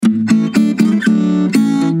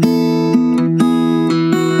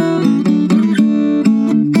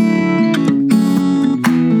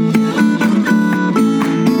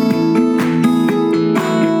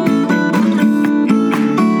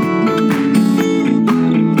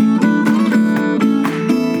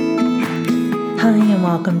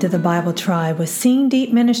welcome to the Bible Tribe with Seeing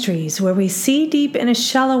Deep Ministries, where we see deep in a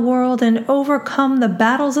shallow world and overcome the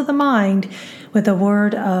battles of the mind with the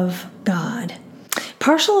Word of God.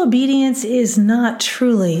 Partial obedience is not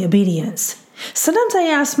truly obedience. Sometimes I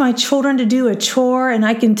ask my children to do a chore, and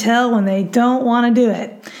I can tell when they don't want to do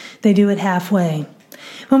it. They do it halfway.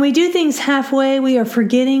 When we do things halfway, we are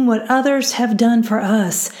forgetting what others have done for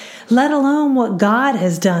us, let alone what God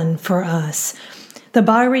has done for us. The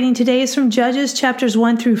Bible reading today is from Judges chapters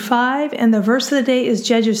 1 through 5, and the verse of the day is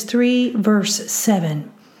Judges 3, verse 7.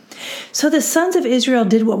 So the sons of Israel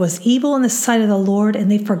did what was evil in the sight of the Lord, and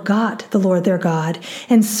they forgot the Lord their God,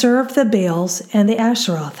 and served the Baals and the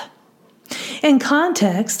Asheroth. In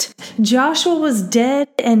context, Joshua was dead,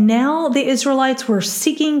 and now the Israelites were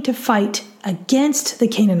seeking to fight against the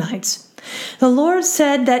Canaanites. The Lord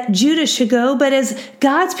said that Judah should go, but as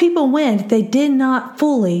God's people went, they did not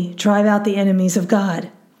fully drive out the enemies of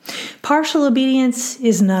God. Partial obedience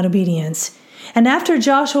is not obedience. And after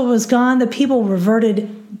Joshua was gone, the people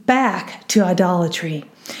reverted back to idolatry.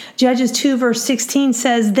 Judges 2 verse 16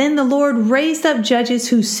 says, "Then the Lord raised up judges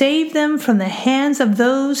who saved them from the hands of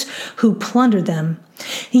those who plundered them.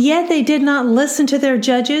 Yet they did not listen to their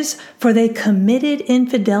judges, for they committed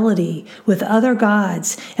infidelity with other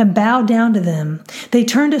gods and bowed down to them. They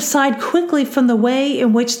turned aside quickly from the way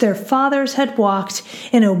in which their fathers had walked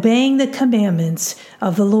in obeying the commandments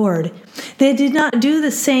of the Lord. They did not do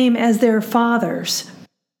the same as their fathers."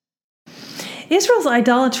 Israel's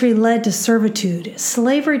idolatry led to servitude,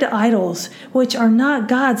 slavery to idols, which are not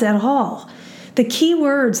gods at all. The key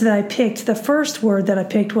words that I picked, the first word that I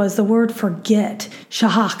picked was the word forget,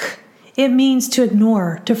 shahak. It means to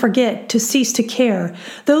ignore, to forget, to cease to care.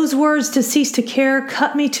 Those words, to cease to care,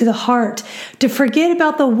 cut me to the heart. To forget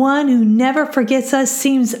about the one who never forgets us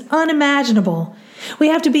seems unimaginable. We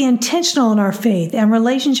have to be intentional in our faith and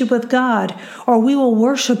relationship with God, or we will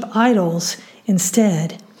worship idols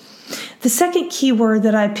instead. The second key word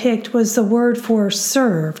that I picked was the word for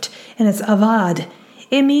served, and it's avad.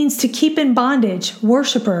 It means to keep in bondage,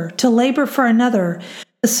 worshiper, to labor for another.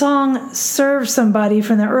 The song Serve Somebody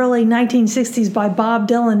from the early 1960s by Bob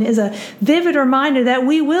Dylan is a vivid reminder that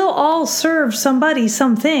we will all serve somebody,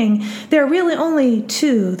 something. There are really only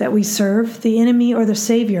two that we serve, the enemy or the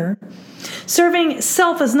Savior. Serving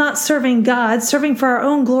self is not serving God. Serving for our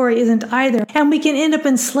own glory isn't either. And we can end up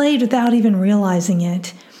enslaved without even realizing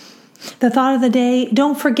it. The thought of the day,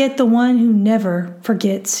 don't forget the one who never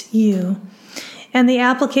forgets you. And the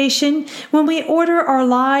application, when we order our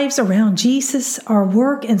lives around Jesus, our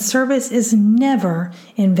work and service is never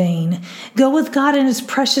in vain. Go with God and His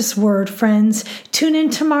precious word, friends. Tune in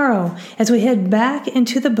tomorrow as we head back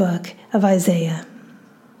into the book of Isaiah.